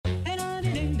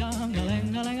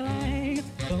Hey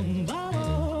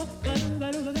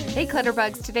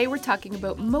Clutterbugs, today we're talking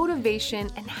about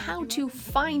motivation and how to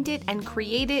find it and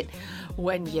create it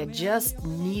when you just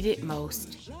need it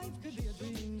most.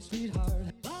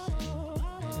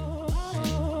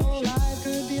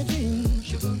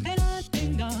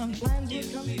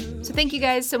 So thank you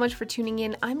guys so much for tuning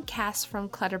in. I'm Cass from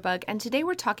Clutterbug, and today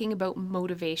we're talking about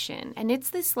motivation. And it's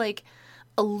this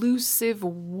elusive,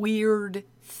 weird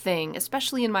thing,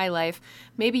 especially in my life.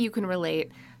 Maybe you can relate.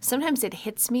 Sometimes it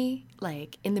hits me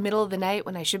in the middle of the night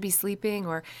when I should be sleeping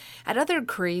or at other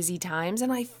crazy times,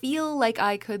 and I feel like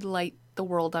I could light the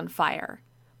world on fire.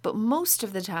 But most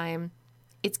of the time,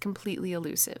 it's completely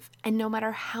elusive. And no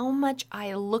matter how much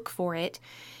I look for it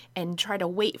and try to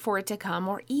wait for it to come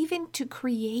or even to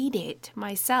create it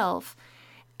myself,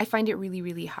 I find it really,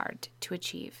 really hard to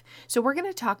achieve. So we're going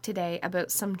to talk today about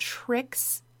some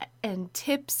tricks and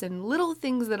tips and little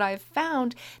things that I've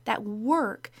found that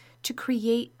work to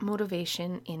create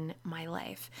motivation in my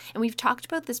life. And we've talked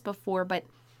about this before, but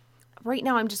right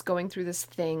now I'm just going through this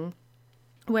thing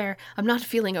where I'm not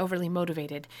feeling overly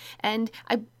motivated. And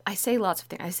I say lots of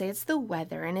things. I say it's the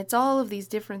weather and it's all of these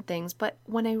different things. But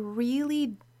when I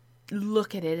really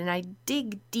look at it and I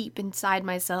dig deep inside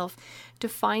myself to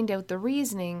find out the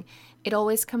reasoning, it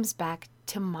always comes back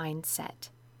to mindset.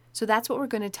 So that's what we're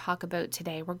going to talk about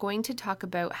today. We're going to talk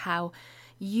about how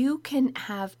you can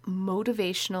have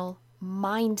motivational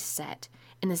mindset.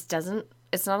 And it's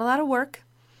not a lot of work.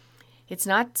 It's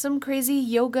not some crazy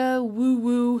yoga,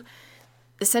 woo-woo,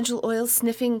 essential oil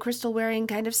sniffing, crystal wearing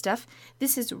kind of stuff.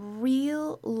 This is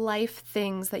real life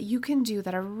things that you can do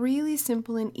that are really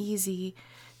simple and easy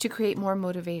to create more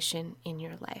motivation in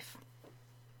your life.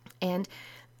 And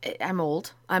I'm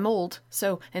old.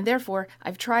 And therefore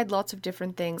I've tried lots of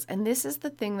different things. And this is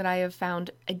the thing that I have found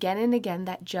again and again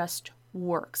that just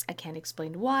works. I can't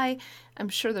explain why. I'm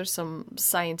sure there's some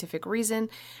scientific reason.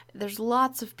 There's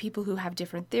lots of people who have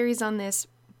different theories on this.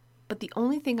 But the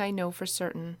only thing I know for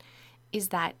certain is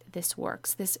that this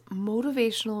works. This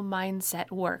motivational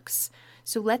mindset works.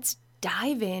 So let's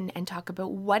dive in and talk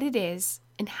about what it is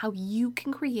and how you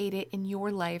can create it in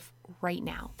your life right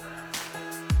now.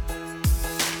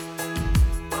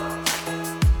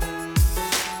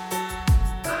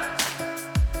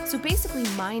 So basically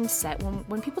mindset,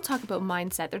 when people talk about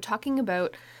mindset, they're talking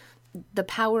about the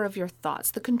power of your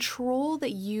thoughts, the control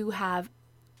that you have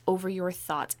over your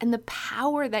thoughts, and the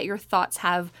power that your thoughts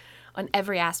have on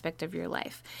every aspect of your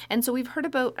life. And so we've heard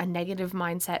about a negative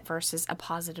mindset versus a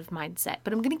positive mindset,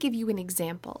 but I'm going to give you an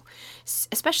example,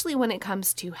 especially when it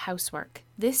comes to housework.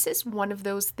 This is one of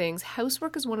those things.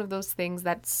 Housework is one of those things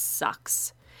that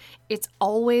sucks. It's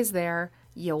always there.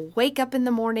 You wake up in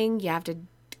the morning, you have to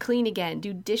clean again,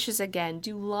 do dishes again,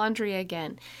 do laundry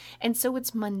again. And so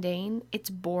it's mundane, it's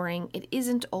boring, it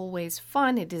isn't always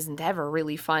fun, it isn't ever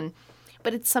really fun,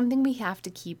 but it's something we have to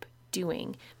keep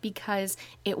doing because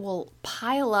it will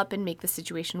pile up and make the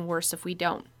situation worse if we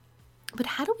don't. But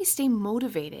how do we stay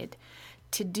motivated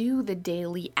to do the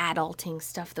daily adulting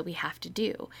stuff that we have to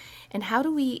do? And how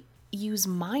do we use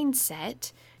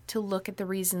mindset to look at the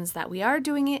reasons that we are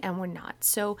doing it and we're not?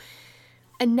 So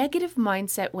a negative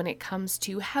mindset when it comes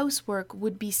to housework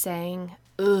would be saying,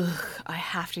 ugh, I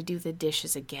have to do the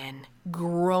dishes again.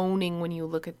 Groaning when you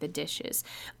look at the dishes.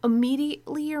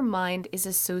 Immediately your mind is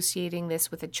associating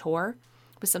this with a chore,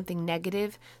 with something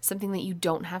negative, something that you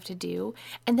don't have to do.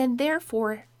 And then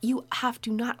therefore you have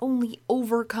to not only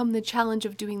overcome the challenge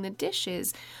of doing the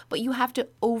dishes, but you have to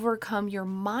overcome your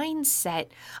mindset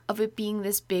of it being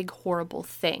this big, horrible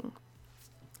thing.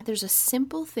 There's a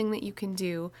simple thing that you can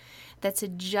do that's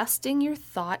adjusting your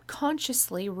thought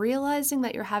consciously, realizing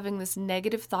that you're having this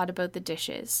negative thought about the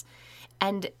dishes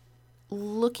and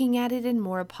looking at it in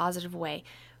more a positive way,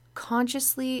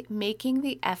 consciously making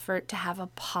the effort to have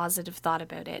a positive thought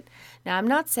about it. Now, I'm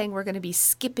not saying we're going to be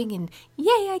skipping and,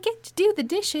 yay, I get to do the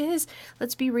dishes.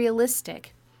 Let's be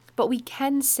realistic. But we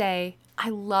can say, I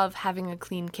love having a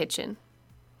clean kitchen.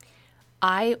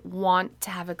 I want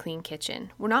to have a clean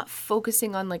kitchen. We're not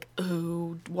focusing on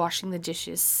oh, washing the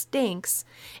dishes stinks.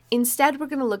 Instead, we're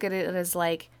going to look at it as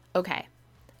okay,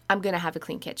 I'm going to have a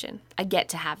clean kitchen. I get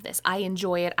to have this. I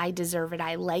enjoy it. I deserve it.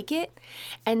 I like it.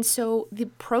 And so the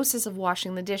process of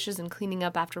washing the dishes and cleaning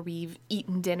up after we've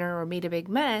eaten dinner or made a big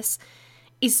mess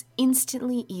is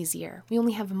instantly easier. We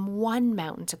only have one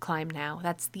mountain to climb now.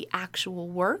 That's the actual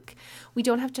work. We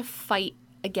don't have to fight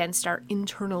against our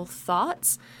internal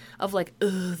thoughts of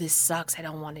oh, this sucks, I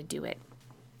don't want to do it.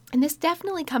 And this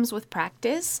definitely comes with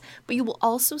practice, but you will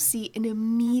also see an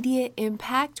immediate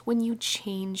impact when you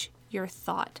change your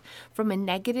thought from a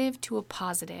negative to a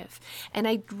positive. And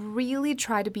I really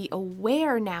try to be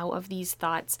aware now of these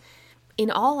thoughts in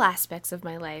all aspects of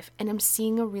my life, and I'm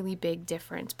seeing a really big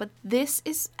difference. But this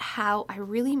is how I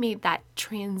really made that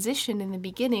transition in the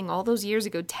beginning, all those years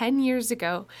ago, 10 years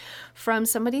ago, from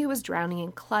somebody who was drowning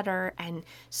in clutter and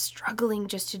struggling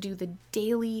just to do the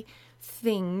daily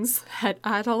things that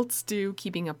adults do,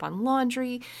 keeping up on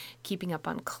laundry, keeping up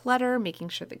on clutter, making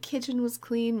sure the kitchen was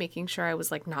clean, making sure I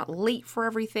was like not late for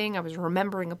everything, I was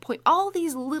remembering a point, all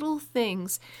these little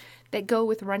things that go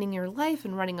with running your life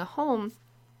and running a home.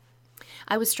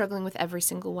 I was struggling with every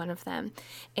single one of them.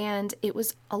 And it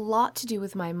was a lot to do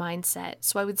with my mindset.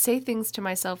 So I would say things to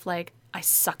myself like, I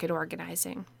suck at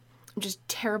organizing. I'm just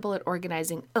terrible at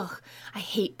organizing. Ugh, I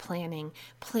hate planning.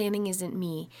 Planning isn't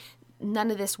me.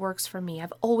 None of this works for me.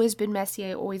 I've always been messy.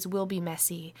 I always will be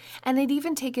messy. And I'd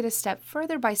even take it a step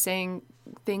further by saying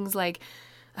things like,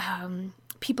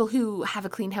 people who have a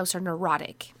clean house are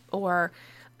neurotic, or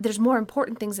there's more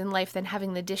important things in life than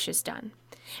having the dishes done.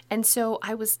 And so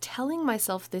I was telling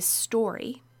myself this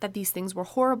story that these things were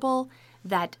horrible,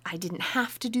 that I didn't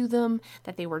have to do them,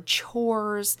 that they were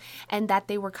chores, and that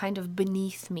they were kind of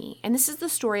beneath me. And this is the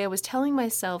story I was telling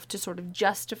myself to sort of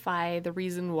justify the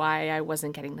reason why I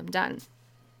wasn't getting them done.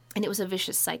 And it was a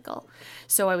vicious cycle.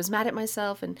 So I was mad at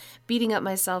myself and beating up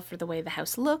myself for the way the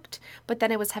house looked, but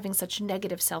then I was having such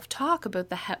negative self-talk about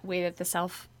the way that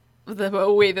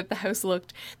the house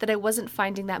looked, that I wasn't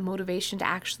finding that motivation to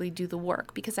actually do the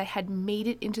work, because I had made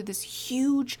it into this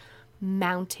huge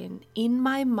mountain in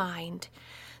my mind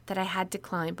that I had to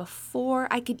climb before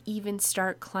I could even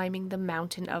start climbing the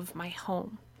mountain of my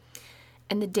home.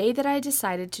 And the day that I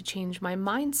decided to change my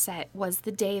mindset was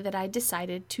the day that I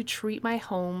decided to treat my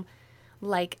home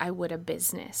like I would a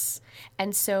business.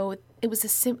 And so it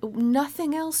was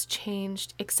nothing else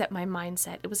changed except my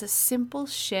mindset. It was a simple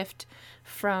shift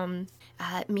from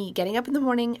me getting up in the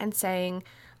morning and saying,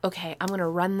 okay, I'm going to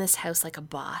run this house like a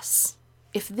boss.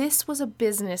 If this was a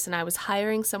business and I was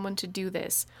hiring someone to do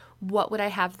this, what would I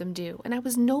have them do? And I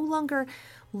was no longer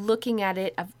looking at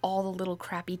it of all the little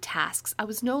crappy tasks. I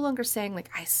was no longer saying like,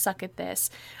 I suck at this.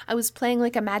 I was playing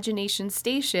like Imagination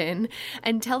Station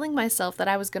and telling myself that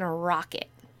I was going to rock it,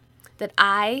 that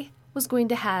I was going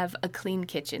to have a clean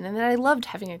kitchen, and that I loved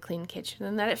having a clean kitchen,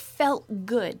 and that it felt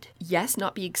good. Yes,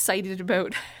 not be excited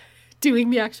about doing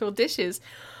the actual dishes,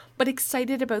 but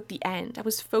excited about the end. I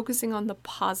was focusing on the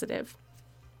positive.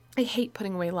 I hate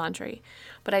putting away laundry,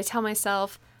 but I tell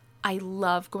myself I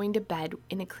love going to bed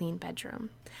in a clean bedroom.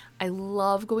 I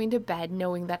love going to bed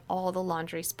knowing that all the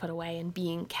laundry's put away and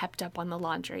being kept up on the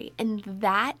laundry. And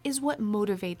that is what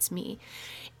motivates me.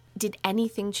 Did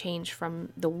anything change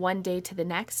from the one day to the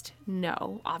next?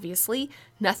 No, obviously.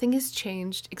 Nothing has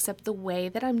changed except the way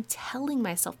that I'm telling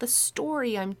myself, the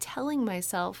story I'm telling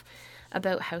myself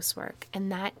about housework.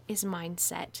 And that is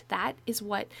mindset. That is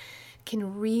what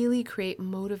can really create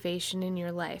motivation in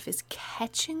your life, is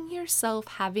catching yourself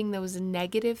having those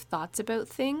negative thoughts about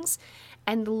things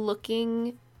and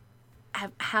looking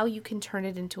at how you can turn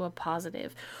it into a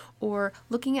positive, or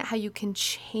looking at how you can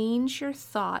change your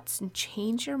thoughts and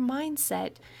change your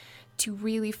mindset to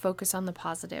really focus on the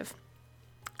positive.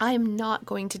 I am not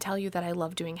going to tell you that I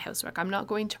love doing housework. I'm not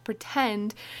going to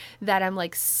pretend that I'm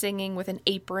like singing with an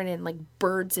apron and like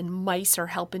birds and mice are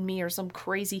helping me or some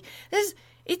crazy.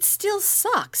 It still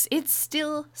sucks. It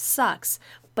still sucks.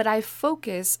 But I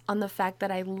focus on the fact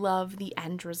that I love the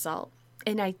end result.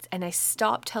 And I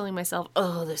stop telling myself,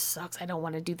 oh, this sucks, I don't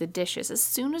want to do the dishes. As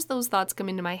soon as those thoughts come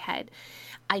into my head,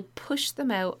 I push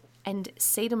them out and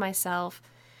say to myself,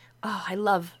 oh, I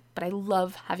love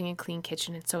having a clean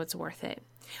kitchen, and so it's worth it.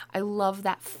 I love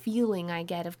that feeling I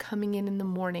get of coming in the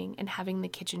morning and having the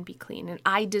kitchen be clean, and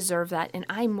I deserve that, and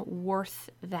I'm worth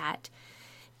that.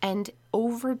 And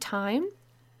over time,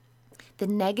 the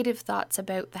negative thoughts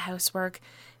about the housework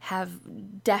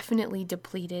have definitely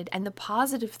depleted, and the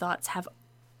positive thoughts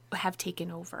have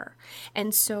taken over.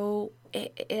 And so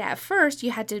at first you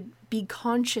had to be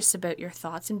conscious about your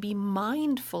thoughts and be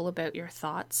mindful about your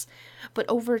thoughts, but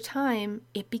over time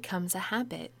it becomes a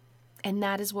habit. And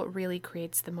that is what really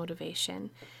creates the motivation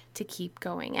to keep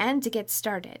going and to get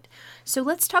started. So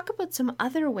let's talk about some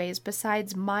other ways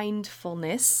besides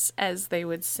mindfulness, as they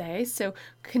would say. So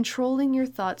controlling your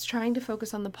thoughts, trying to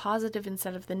focus on the positive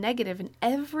instead of the negative in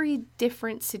every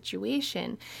different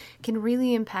situation can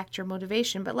really impact your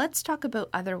motivation. But let's talk about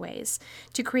other ways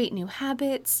to create new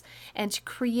habits and to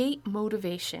create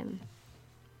motivation.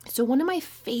 So one of my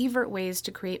favorite ways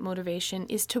to create motivation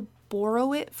is to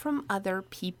borrow it from other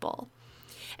people.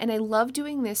 And I love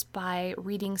doing this by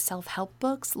reading self-help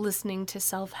books, listening to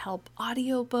self-help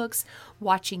audiobooks,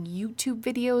 watching YouTube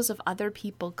videos of other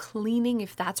people cleaning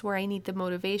if that's where I need the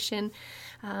motivation.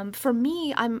 For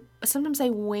me, sometimes I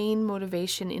wane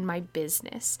motivation in my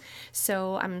business.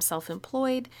 So I'm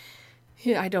self-employed.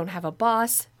 I don't have a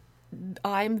boss.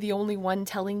 I'm the only one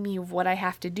telling me of what I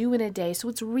have to do in a day. So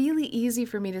it's really easy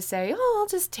for me to say, oh, I'll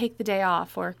just take the day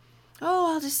off, or,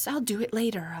 oh, I'll do it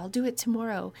later. I'll do it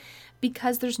tomorrow,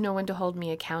 because there's no one to hold me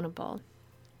accountable.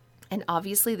 And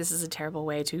obviously this is a terrible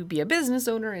way to be a business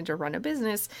owner and to run a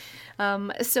business.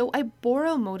 So I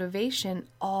borrow motivation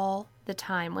all the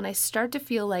time. When I start to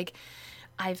feel like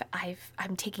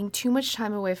I'm taking too much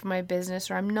time away from my business,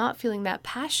 or I'm not feeling that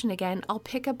passion again, I'll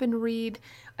pick up and read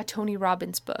a Tony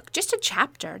Robbins book, just a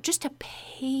chapter, just a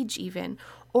page even,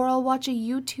 or I'll watch a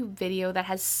YouTube video that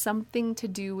has something to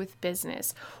do with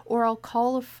business, or I'll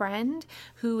call a friend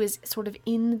who is sort of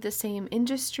in the same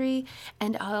industry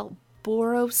and I'll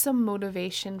borrow some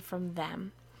motivation from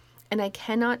them. And I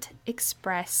cannot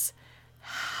express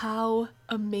how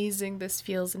amazing this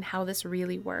feels and how this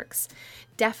really works.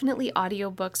 Definitely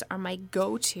audiobooks are my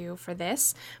go-to for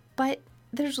this, but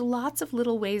there's lots of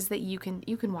little ways that you can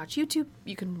watch YouTube,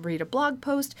 you can read a blog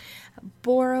post,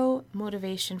 borrow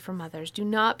motivation from others. Do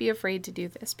not be afraid to do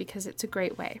this, because it's a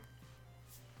great way.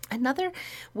 Another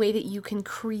way that you can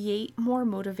create more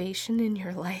motivation in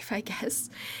your life, I guess,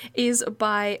 is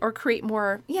create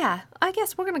more, I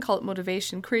guess we're going to call it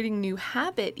motivation, creating new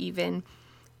habit even,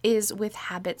 is with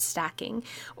habit stacking,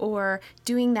 or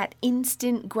doing that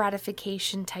instant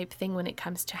gratification type thing when it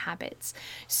comes to habits.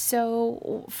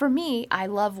 So for me, I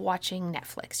love watching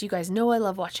Netflix. You guys know I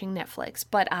love watching Netflix,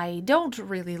 but I don't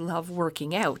really love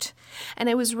working out.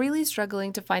 And I was really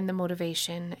struggling to find the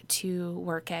motivation to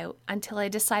work out until I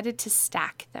decided to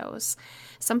stack those.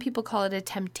 Some people call it a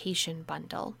temptation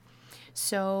bundle.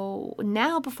 So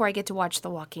now, before I get to watch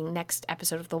the next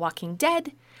episode of The Walking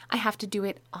Dead, I have to do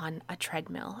it on a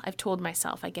treadmill. I've told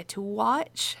myself I get to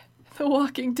watch The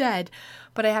Walking Dead,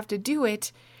 but I have to do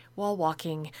it while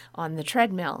walking on the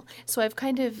treadmill. So I've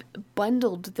kind of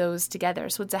bundled those together.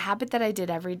 So it's a habit that I did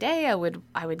every day. I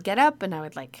would get up and I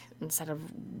would, instead of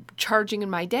charging in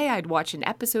my day, I'd watch an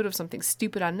episode of something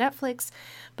stupid on Netflix.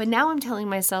 But now I'm telling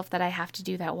myself that I have to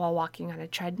do that while walking on a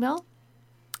treadmill.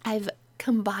 I've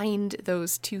combined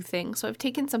those two things. So I've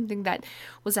taken something that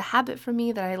was a habit for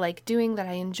me that I like doing, that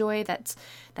I enjoy, that's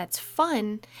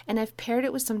fun, and I've paired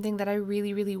it with something that I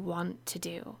really, really want to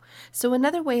do. So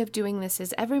another way of doing this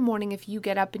is every morning, if you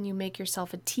get up and you make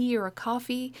yourself a tea or a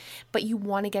coffee, but you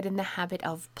want to get in the habit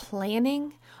of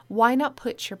planning, why not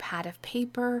put your pad of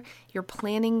paper, your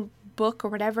planning book, or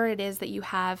whatever it is that you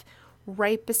have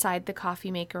right beside the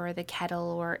coffee maker or the kettle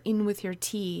or in with your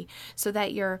tea, so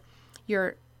that you're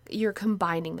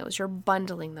combining those, you're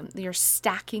bundling them, you're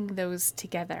stacking those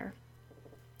together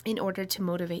in order to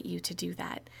motivate you to do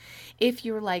that. If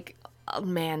you're like, oh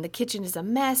man, the kitchen is a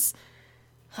mess,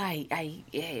 I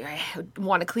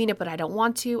want to clean it, but I don't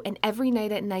want to, and every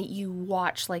night at night you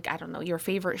watch, your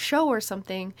favorite show or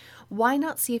something, why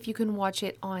not see if you can watch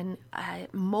it on a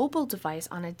mobile device,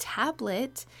 on a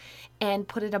tablet, and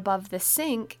put it above the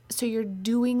sink so you're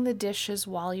doing the dishes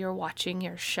while you're watching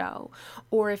your show?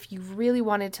 Or if you really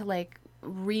wanted to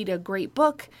read a great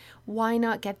book, why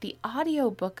not get the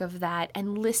audio book of that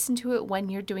and listen to it when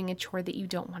you're doing a chore that you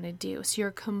don't want to do? So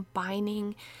you're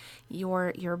combining,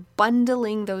 you're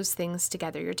bundling those things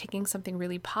together. You're taking something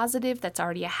really positive that's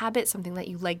already a habit, something that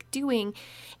you like doing,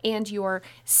 and you're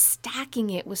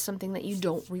stacking it with something that you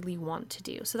don't really want to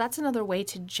do. So that's another way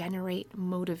to generate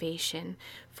motivation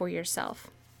for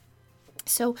yourself.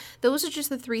 So those are just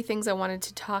the 3 things I wanted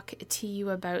to talk to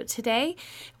you about today.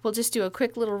 We'll just do a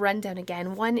quick little rundown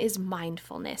again. One is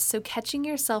mindfulness. So catching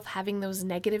yourself having those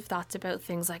negative thoughts about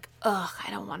things like, I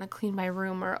don't want to clean my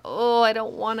room, or, I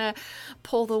don't want to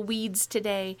pull the weeds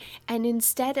today. And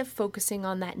instead of focusing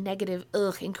on that negative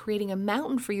and creating a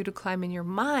mountain for you to climb in your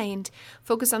mind,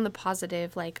 focus on the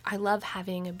positive, like, I love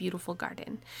having a beautiful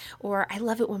garden, or I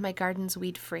love it when my garden's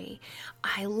weed free.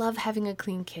 I love having a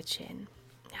clean kitchen.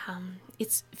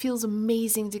 It feels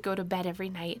amazing to go to bed every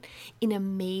night in a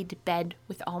made bed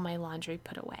with all my laundry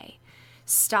put away.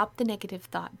 Stop the negative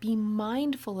thought. Be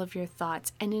mindful of your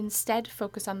thoughts and instead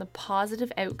focus on the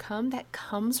positive outcome that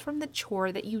comes from the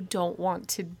chore that you don't want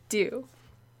to do.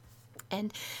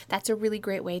 And that's a really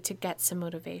great way to get some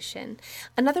motivation.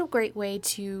 Another great way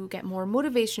to get more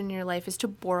motivation in your life is to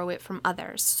borrow it from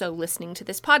others. So listening to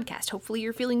this podcast, hopefully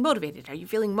you're feeling motivated. Are you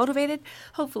feeling motivated?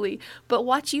 Hopefully. But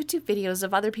watch YouTube videos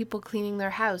of other people cleaning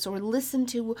their house, or listen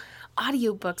to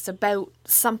audiobooks about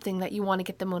something that you want to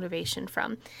get the motivation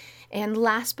from. And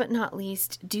last but not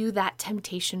least, do that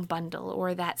temptation bundle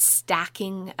or that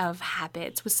stacking of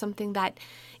habits with something that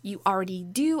you already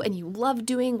do and you love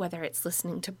doing, whether it's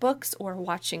listening to books or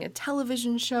watching a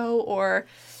television show or,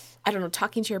 I don't know,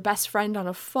 talking to your best friend on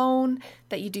a phone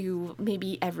that you do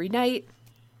maybe every night.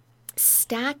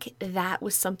 Stack that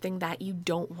with something that you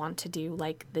don't want to do,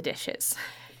 like the dishes.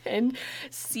 And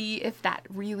see if that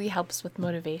really helps with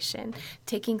motivation.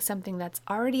 Taking something that's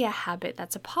already a habit,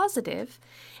 that's a positive,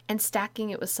 and stacking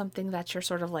it with something that you're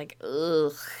sort of like,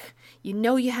 ugh, you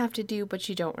know you have to do, but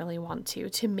you don't really want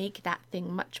to make that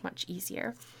thing much, much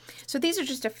easier. So these are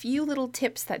just a few little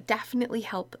tips that definitely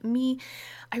help me.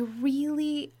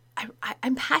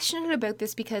 I'm passionate about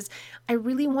this because I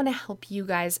really want to help you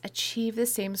guys achieve the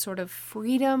same sort of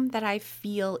freedom that I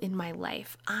feel in my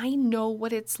life. I know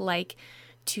what it's like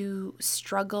to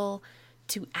struggle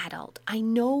to adult. I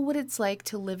know what it's like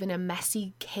to live in a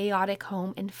messy, chaotic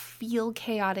home and feel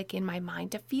chaotic in my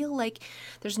mind, to feel like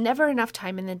there's never enough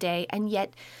time in the day and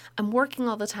yet I'm working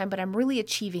all the time, but I'm really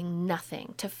achieving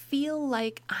nothing, to feel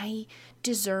like I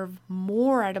deserve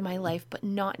more out of my life, but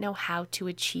not know how to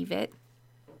achieve it.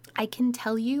 I can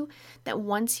tell you that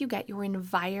once you get your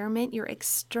environment, your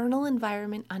external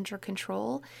environment under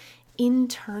control,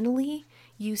 internally,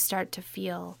 you start to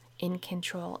feel in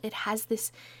control. It has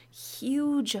this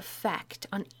huge effect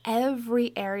on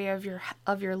every area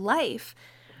of your life.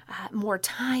 More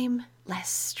time, less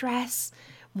stress,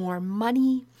 more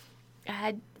money,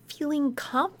 feeling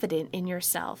confident in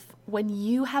yourself when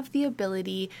you have the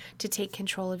ability to take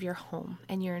control of your home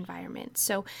and your environment.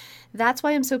 So that's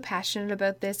why I'm so passionate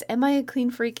about this. Am I a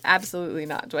clean freak? Absolutely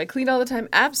not. Do I clean all the time?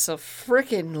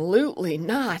 Abso-freaking-lutely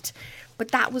not. But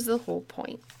that was the whole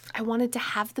point. I wanted to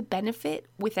have the benefit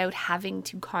without having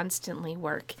to constantly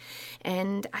work,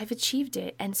 and I've achieved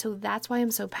it. And so that's why I'm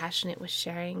so passionate with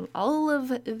sharing all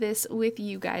of this with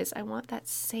you guys. I want that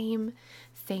same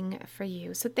thing for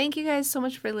you. So thank you guys so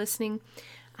much for listening.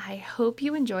 I hope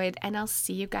you enjoyed, and I'll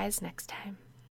see you guys next time.